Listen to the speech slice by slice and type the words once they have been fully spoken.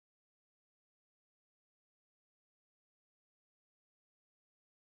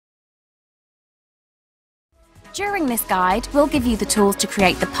During this guide, we'll give you the tools to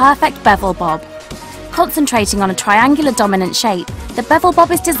create the perfect bevel bob. Concentrating on a triangular dominant shape, the bevel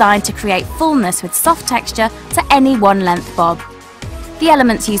bob is designed to create fullness with soft texture to any one-length bob. The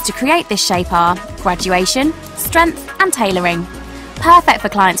elements used to create this shape are graduation, strength and tailoring. Perfect for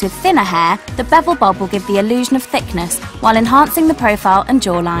clients with thinner hair, the bevel bob will give the illusion of thickness while enhancing the profile and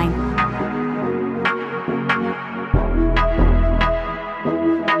jawline.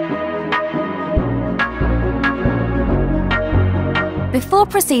 Before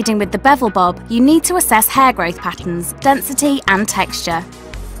proceeding with the bevel bob, you need to assess hair growth patterns, density and texture.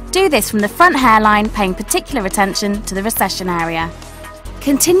 Do this from the front hairline, paying particular attention to the recession area.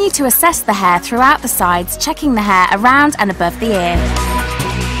 Continue to assess the hair throughout the sides, checking the hair around and above the ear.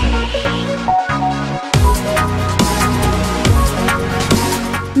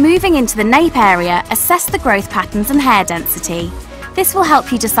 Moving into the nape area, assess the growth patterns and hair density. This will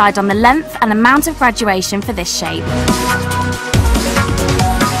help you decide on the length and amount of graduation for this shape.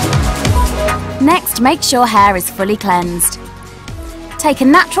 Next, make sure hair is fully cleansed. Take a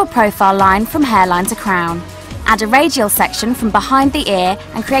natural profile line from hairline to crown. Add a radial section from behind the ear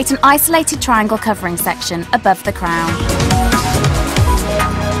and create an isolated triangle covering section above the crown.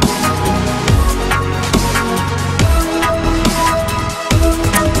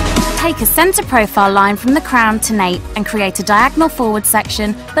 Take a centre profile line from the crown to nape and create a diagonal forward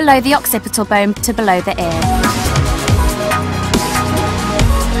section below the occipital bone to below the ear.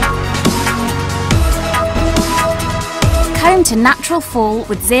 Comb to natural fall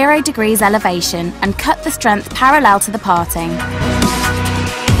with 0 degrees elevation and cut the strength parallel to the parting.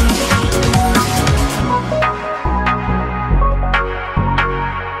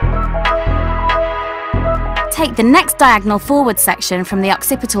 Take the next diagonal forward section from the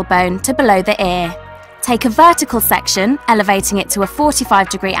occipital bone to below the ear. Take a vertical section, elevating it to a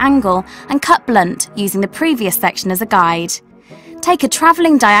 45-degree angle, and cut blunt using the previous section as a guide. Take a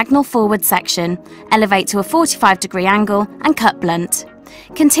travelling diagonal forward section, elevate to a 45-degree angle and cut blunt.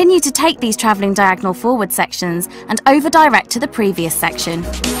 Continue to take these travelling diagonal forward sections and over-direct to the previous section.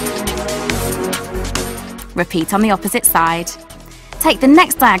 Repeat on the opposite side. Take the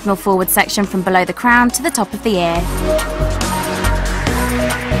next diagonal forward section from below the crown to the top of the ear.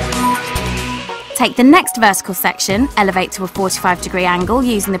 Take the next vertical section, elevate to a 45-degree angle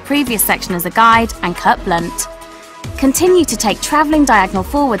using the previous section as a guide and cut blunt. Continue to take travelling diagonal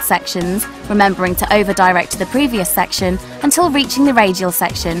forward sections, remembering to over-direct to the previous section until reaching the radial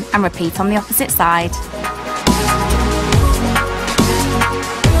section and repeat on the opposite side.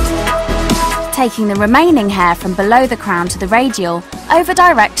 Taking the remaining hair from below the crown to the radial,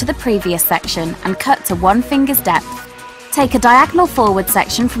 over-direct to the previous section and cut to 1 finger's depth. Take a diagonal forward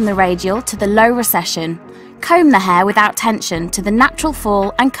section from the radial to the low recession. Comb the hair without tension to the natural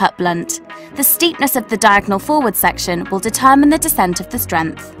fall and cut blunt. The steepness of the diagonal forward section will determine the descent of the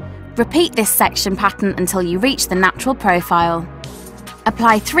strength. Repeat this section pattern until you reach the natural profile.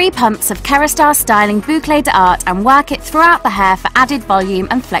 Apply 3 pumps of Kerastase Styling Boucle d'Art and work it throughout the hair for added volume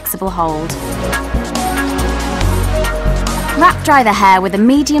and flexible hold. Wrap dry the hair with a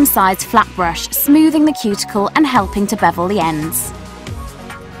medium-sized flat brush, smoothing the cuticle and helping to bevel the ends.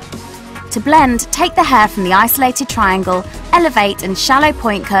 To blend, take the hair from the isolated triangle, elevate and shallow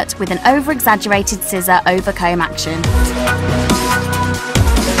point cut with an over-exaggerated scissor over comb action.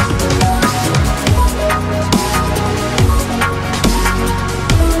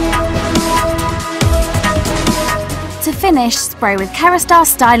 To finish, spray with Kerastase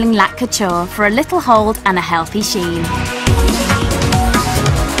Styling Lac Couture for a little hold and a healthy sheen.